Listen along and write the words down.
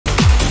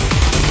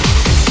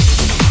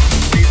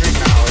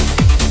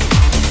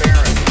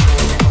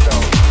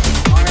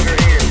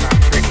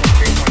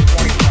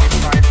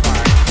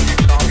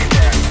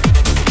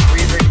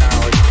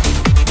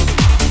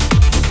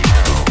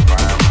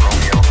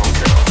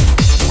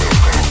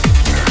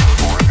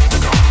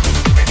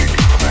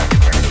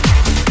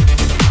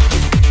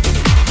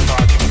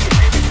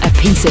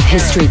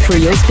progressive history through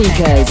your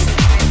speakers.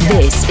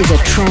 This is a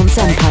Trance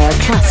Empire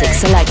Classic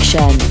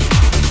Selection.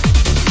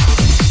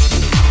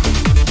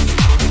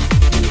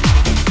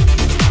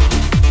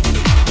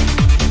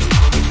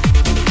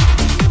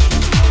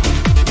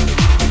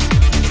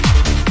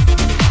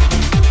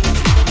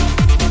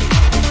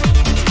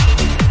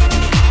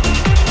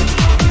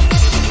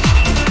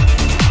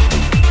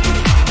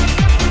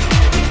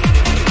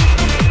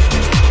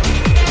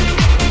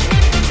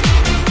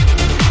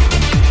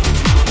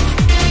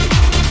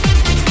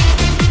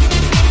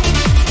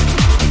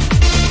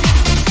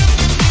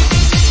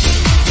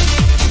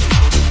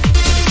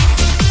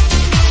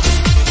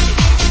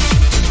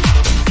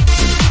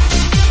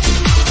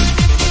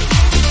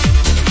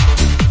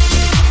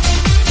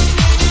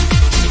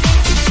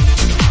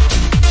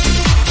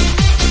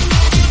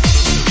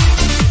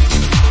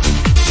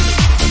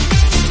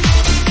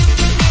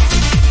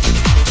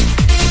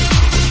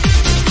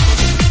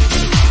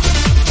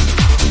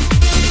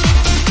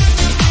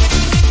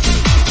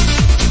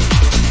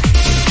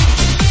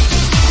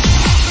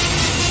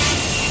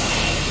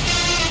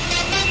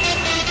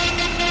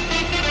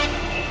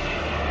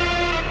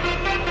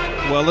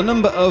 Well, the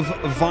number of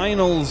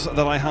vinyls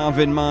that I have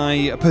in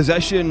my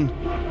possession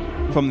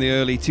from the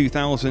early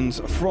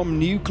 2000s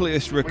from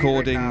Nukleuz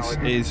recordings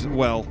is,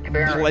 well,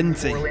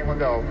 plenty,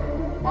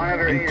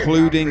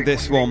 including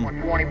this one,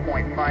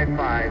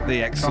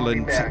 the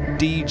excellent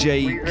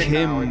DJ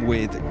Kim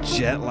with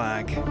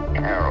Jetlag.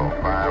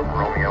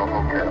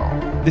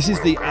 This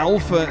is the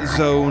Alpha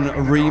Zone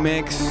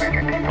remix,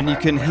 and you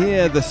can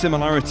hear the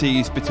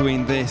similarities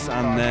between this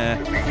and their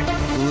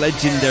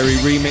legendary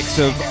remix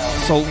of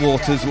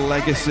Saltwater's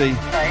Legacy.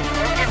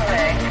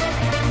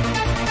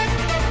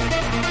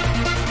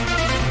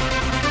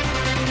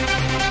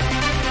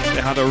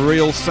 They had a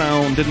real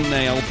sound, didn't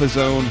they, Alpha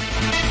Zone?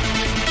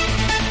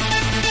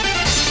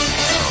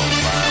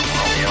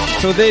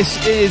 So this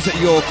is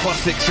your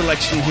classic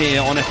selection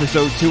here on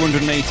episode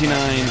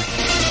 289.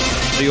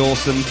 The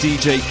awesome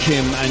DJ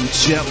Kim and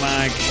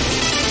Jetlag.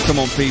 Come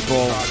on,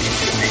 people,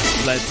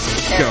 let's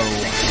go.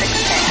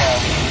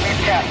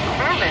 We've got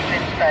cruisers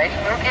in space,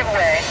 we'll give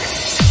way.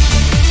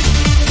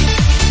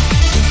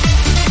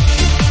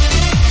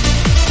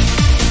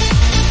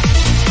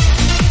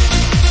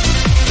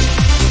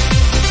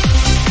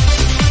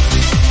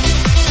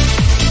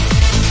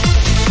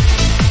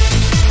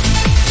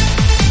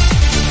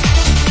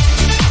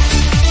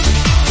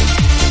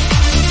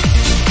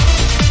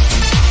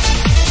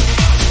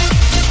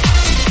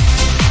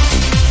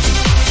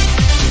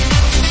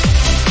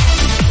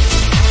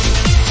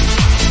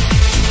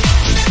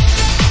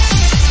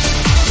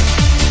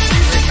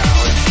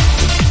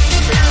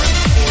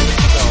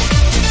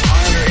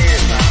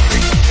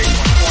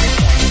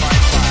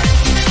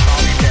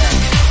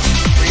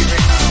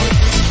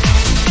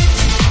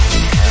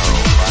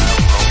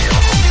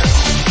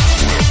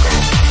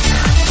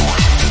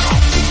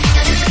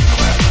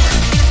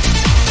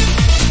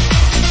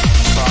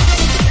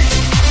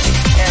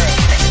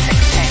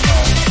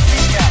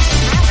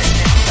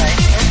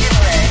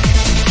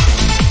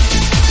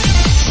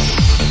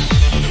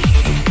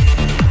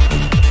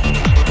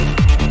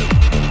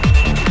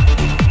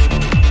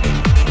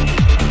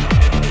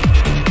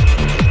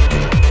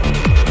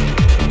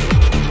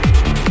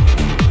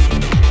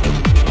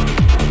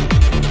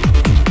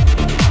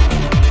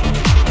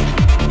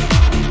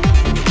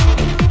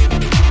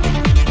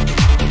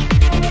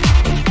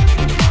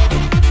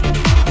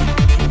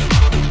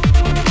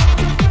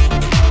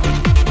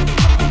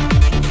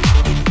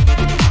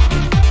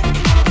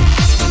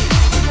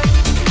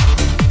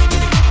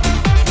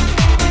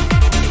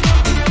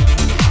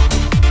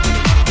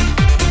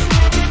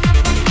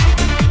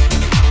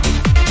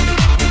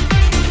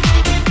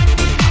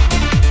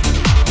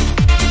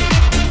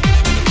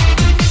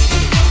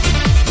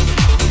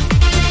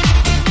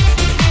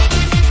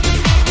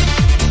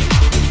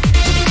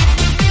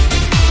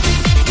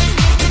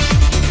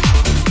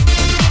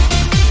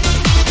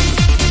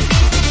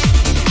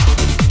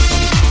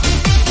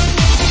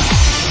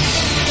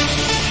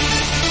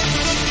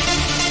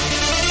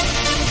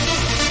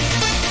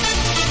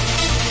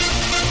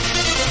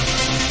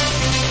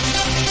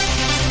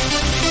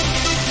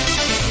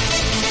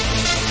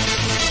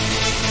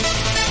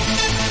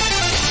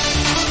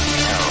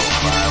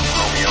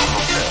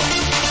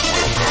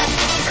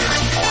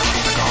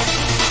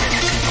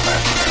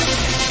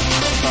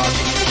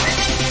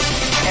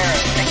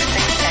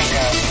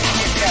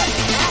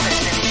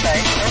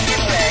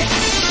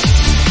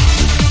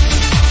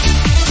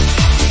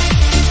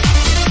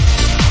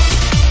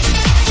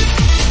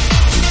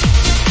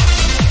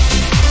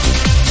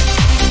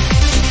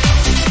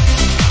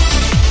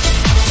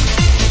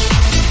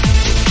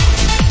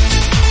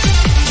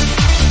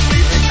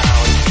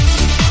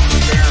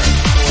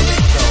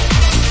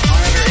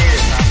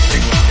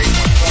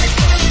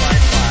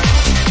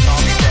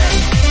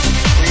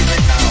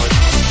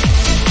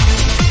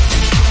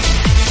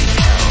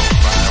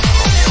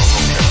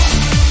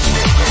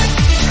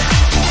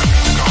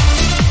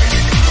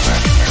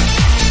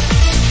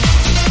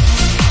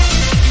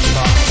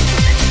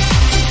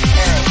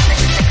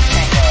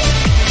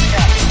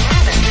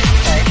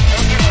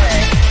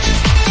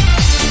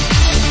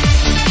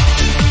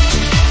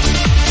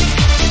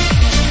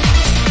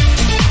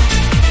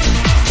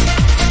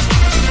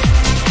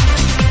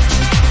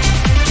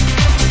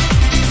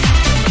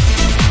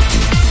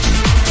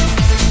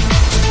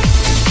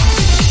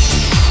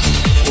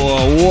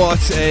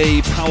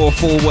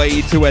 powerful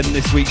way to end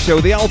this week's show.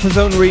 The Alpha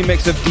Zone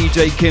remix of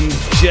DJ Kim's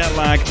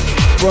Jetlag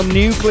from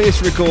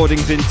Nukleuz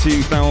Recordings in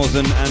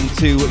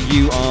 2002.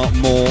 You are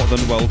more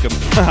than welcome.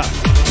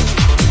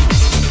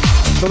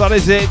 So that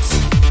is it.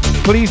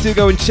 Please do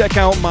go and check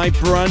out my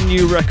brand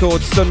new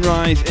record,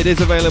 Sunrise. It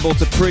is available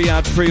to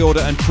pre-add,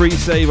 pre-order and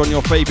pre-save on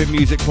your favourite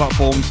music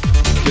platforms.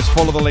 Just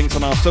follow the links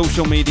on our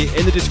social media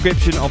in the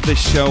description of this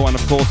show and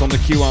of course on the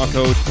QR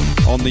code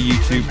on the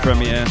YouTube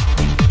premiere.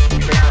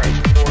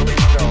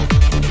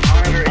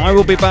 I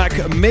will be back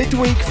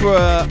midweek for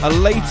a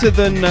later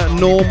than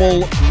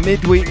normal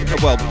midweek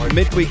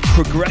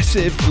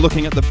progressive,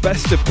 looking at the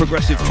best of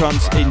progressive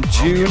trance in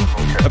June.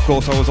 Of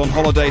course, I was on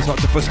holiday, so I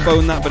had to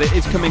postpone that, but it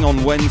is coming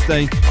on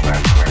Wednesday.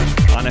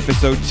 And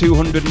episode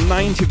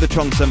 290 of the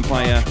Trance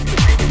Empire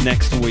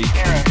next week.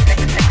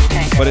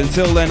 But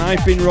until then,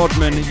 I've been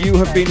Rodman, you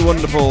have been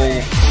wonderful.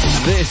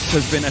 This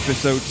has been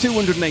episode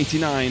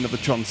 289 of the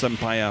Trance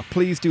Empire.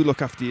 Please do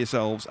look after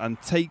yourselves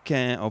and take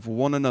care of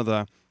one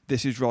another.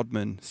 This is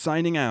Rodman,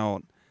 signing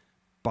out.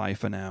 Bye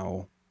for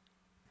now.